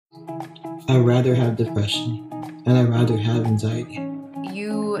I'd rather have depression, and I'd rather have anxiety.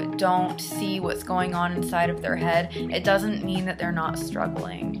 You don't see what's going on inside of their head. It doesn't mean that they're not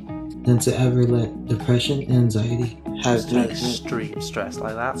struggling. Than to ever let depression and anxiety have me. Extreme stress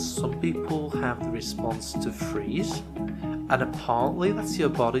like that, some people have the response to freeze, and apparently that's your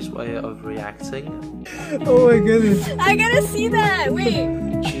body's way of reacting. Oh my goodness. I gotta see that!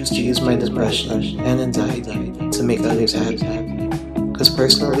 Wait! Choose to use my depression and anxiety to make others happy. Because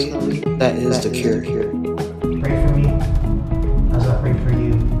personally, that is the cure. Pray for me as I pray for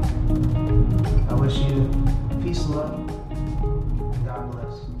you. I wish you peace and love, and God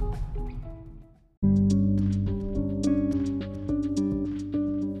bless.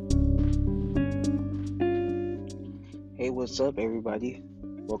 Hey, what's up, everybody?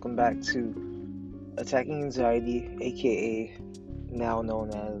 Welcome back to Attacking Anxiety, aka now known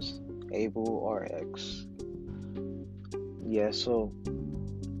as Able RX. Yeah, so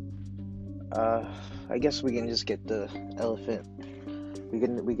I guess we can just get the elephant. We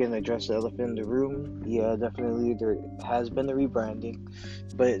can address the elephant in the room. Yeah, definitely there has been a rebranding,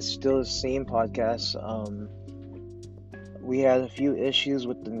 but it's still the same podcast. We had a few issues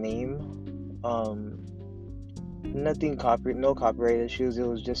with the name. No copyright issues. It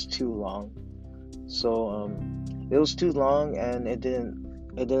was just too long. So it was too long, and it didn't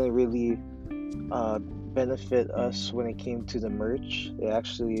really benefit us when it came to the merch. It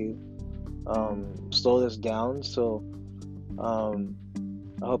actually slowed us down. So I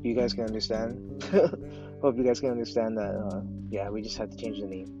hope you guys can understand. Hope you guys can understand that. Yeah, we just had to change the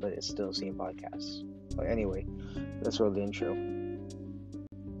name, but it's still the same podcast. But anyway, let's roll the intro.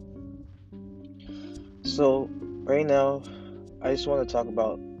 So right now, I just want to talk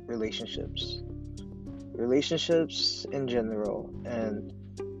about relationships in general, and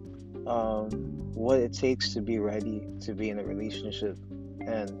what it takes to be ready to be in a relationship,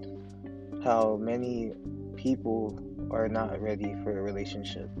 and how many people are not ready for a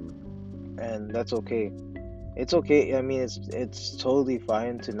relationship, and that's okay. It's okay. I mean, it's totally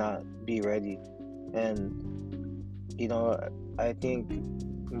fine to not be ready, and I think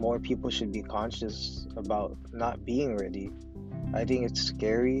more people should be conscious about not being ready. I think it's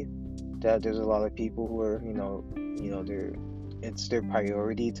scary that there's a lot of people who are, it's their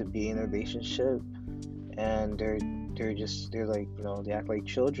priority to be in a relationship, and they're like, they act like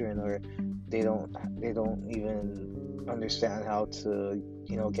children, or they don't even understand how to,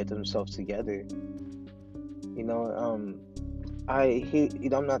 get themselves together. I hate,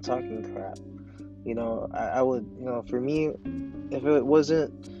 I'm not talking crap. I would, for me, if it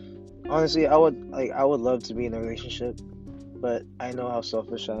wasn't, honestly, I would love to be in a relationship, but I know how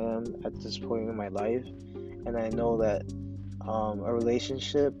selfish I am at this point in my life, and I know that a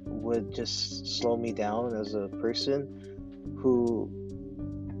relationship would just slow me down as a person who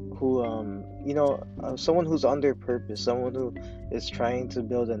someone who's on their purpose, someone who is trying to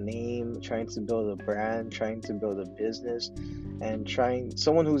build a name, trying to build a brand, trying to build a business, and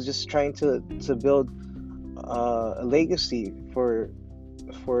someone who's just trying to build a legacy for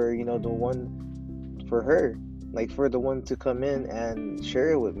the one, for her, like for the one to come in and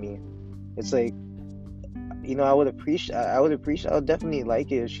share it with me. It's like, I would definitely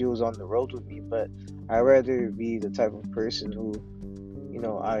like it if she was on the road with me, but I'd rather be the type of person who,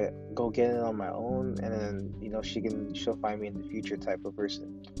 I go get it on my own, and then, she'll find me in the future type of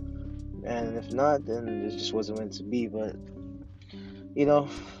person. And if not, then it just wasn't meant to be. But,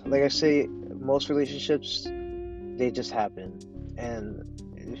 like I say, most relationships, they just happen. And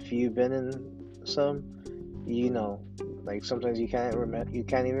if you've been in some, like sometimes you can't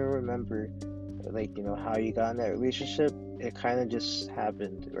even remember, like, how you got in that relationship. It kind of just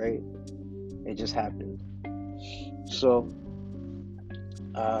happened, right? It just happened. So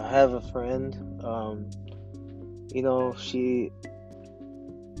I have a friend, she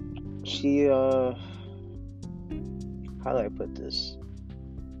how do I put this?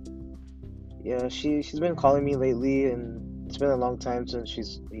 Yeah, she's been calling me lately, and it's been a long time since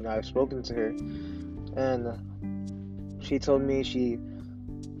I've spoken to her, and she told me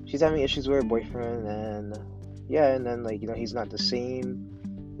she's having issues with her boyfriend, and and then, like, he's not the same,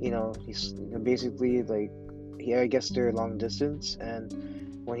 he's basically, like, I guess they're long distance, and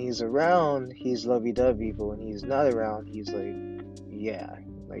when he's around, he's lovey-dovey, but when he's not around, he's like,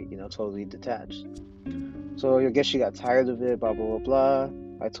 totally detached. So I guess she got tired of it, blah, blah, blah, blah.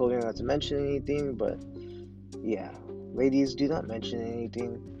 I told her not to mention anything, but yeah, ladies, do not mention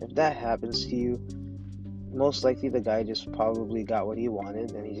anything. If that happens to you, most likely the guy just probably got what he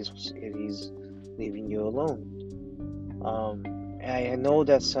wanted, and he's leaving you alone. And I know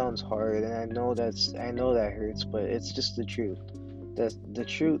that sounds hard, and I know that hurts, but it's just the truth. the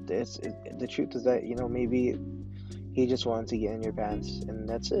truth. The truth is that maybe he just wanted to get in your pants, and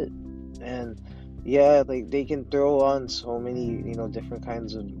that's it. And yeah, like they can throw on so many different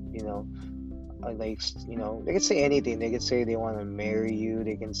kinds of they could say anything. They could say they want to marry you.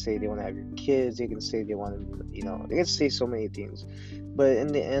 They can say they want to have your kids. They can say they want to they can say so many things. But in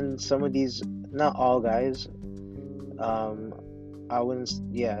the end, some of these, not all guys, I wouldn't,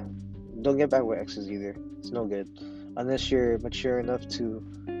 yeah, don't get back with exes either. It's no good unless you're mature enough to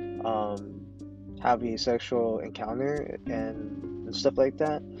have a sexual encounter and stuff like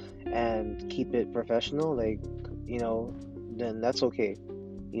that, and keep it professional, like then that's okay.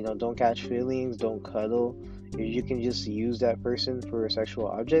 Don't catch feelings, don't cuddle. If you can just use that person for a sexual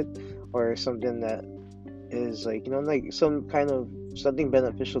object or something that is like like some kind of something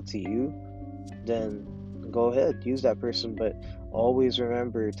beneficial to you, then go ahead, use that person. But always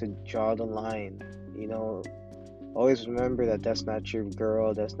remember to draw the line. Always remember that that's not your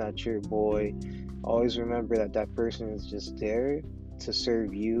girl, that's not your boy. Always remember that that person is just there to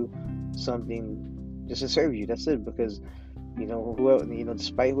serve you something, just to serve you. That's it. Because whoever,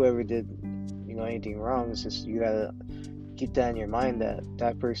 despite whoever did anything wrong, it's just you gotta keep that in your mind, that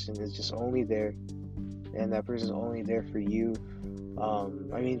that person is just only there, and that person is only there for you.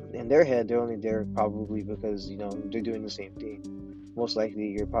 I mean, in their head, they're only there probably because they're doing the same thing. Most likely,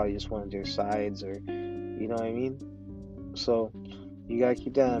 you're probably just one of their sides, or what I mean. So you gotta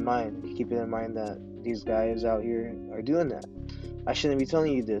keep that in mind. Keep it in mind that these guys out here are doing that. I shouldn't be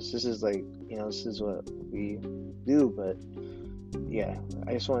telling you this. This is like this is what we do, but yeah,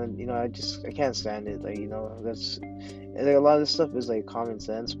 I just want to I can't stand it. Like that's like, a lot of this stuff is like common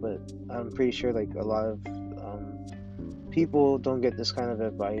sense, but I'm pretty sure like a lot of people don't get this kind of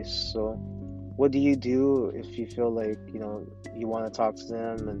advice. So what do you do if you feel like you want to talk to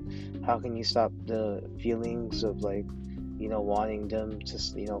them, and how can you stop the feelings of like wanting them to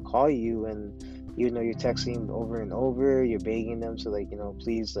call you, and even though you're texting over and over, you're begging them to like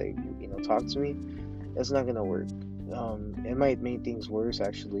please like talk to me? That's not gonna work. It might make things worse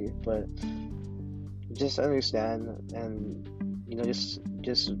actually, but just understand, and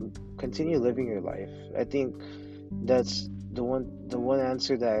just continue living your life. I think that's the one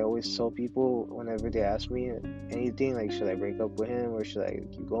answer that I always tell people whenever they ask me anything, like should I break up with him or should I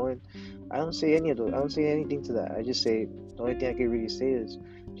keep going. I don't say any of those. I don't say anything to that. I just say the only thing I can really say is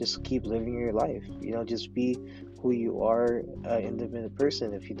just keep living your life. Just be who you are, an independent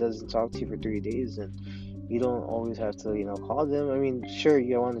person. If he doesn't talk to you for 3 days, then you don't always have to call them. I mean, sure,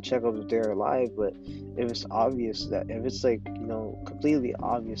 you want to check up if they're alive, but if it's obvious that, if it's like completely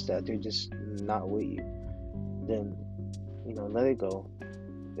obvious that they're just not with you, then let it go.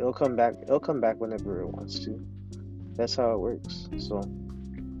 It'll come back whenever it wants to. That's how it works. So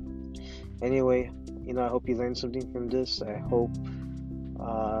anyway, I hope you learned something from this. I hope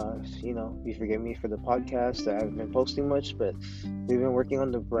you forgive me for the podcast that I haven't been posting much, but we've been working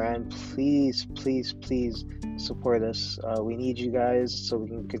on the brand. Please support us. We need you guys so we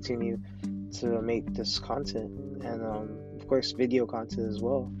can continue to make this content, and of course video content as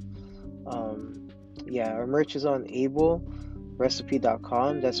well. Our merch is on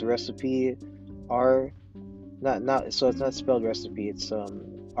ablerecipe.com. That's recipe R, not so it's not spelled recipe. It's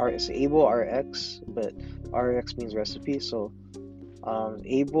it's Able RX, but RX means recipe. So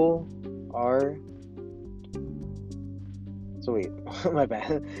Able R. So wait, my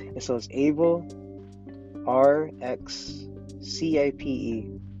bad. So it's Able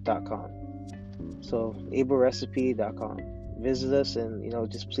RXCIPE.com. So ablerecipe.com. Visit us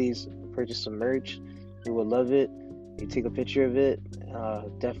and just please purchase some merch. We would love it. You take a picture of it.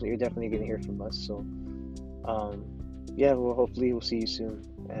 You're definitely gonna hear from us. So well, hopefully we'll see you soon.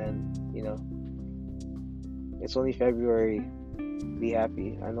 And it's only February. Be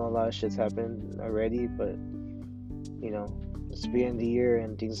happy. I know a lot of shit's happened already, but it's the beginning of the year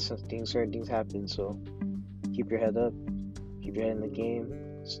and certain things happen. So keep your head up, keep your head in the game,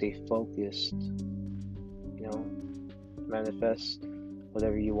 stay focused. Manifest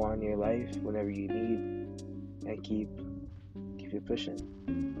whatever you want in your life, whatever you need, and keep it pushing.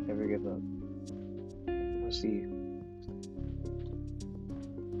 Never give up. I'll see you.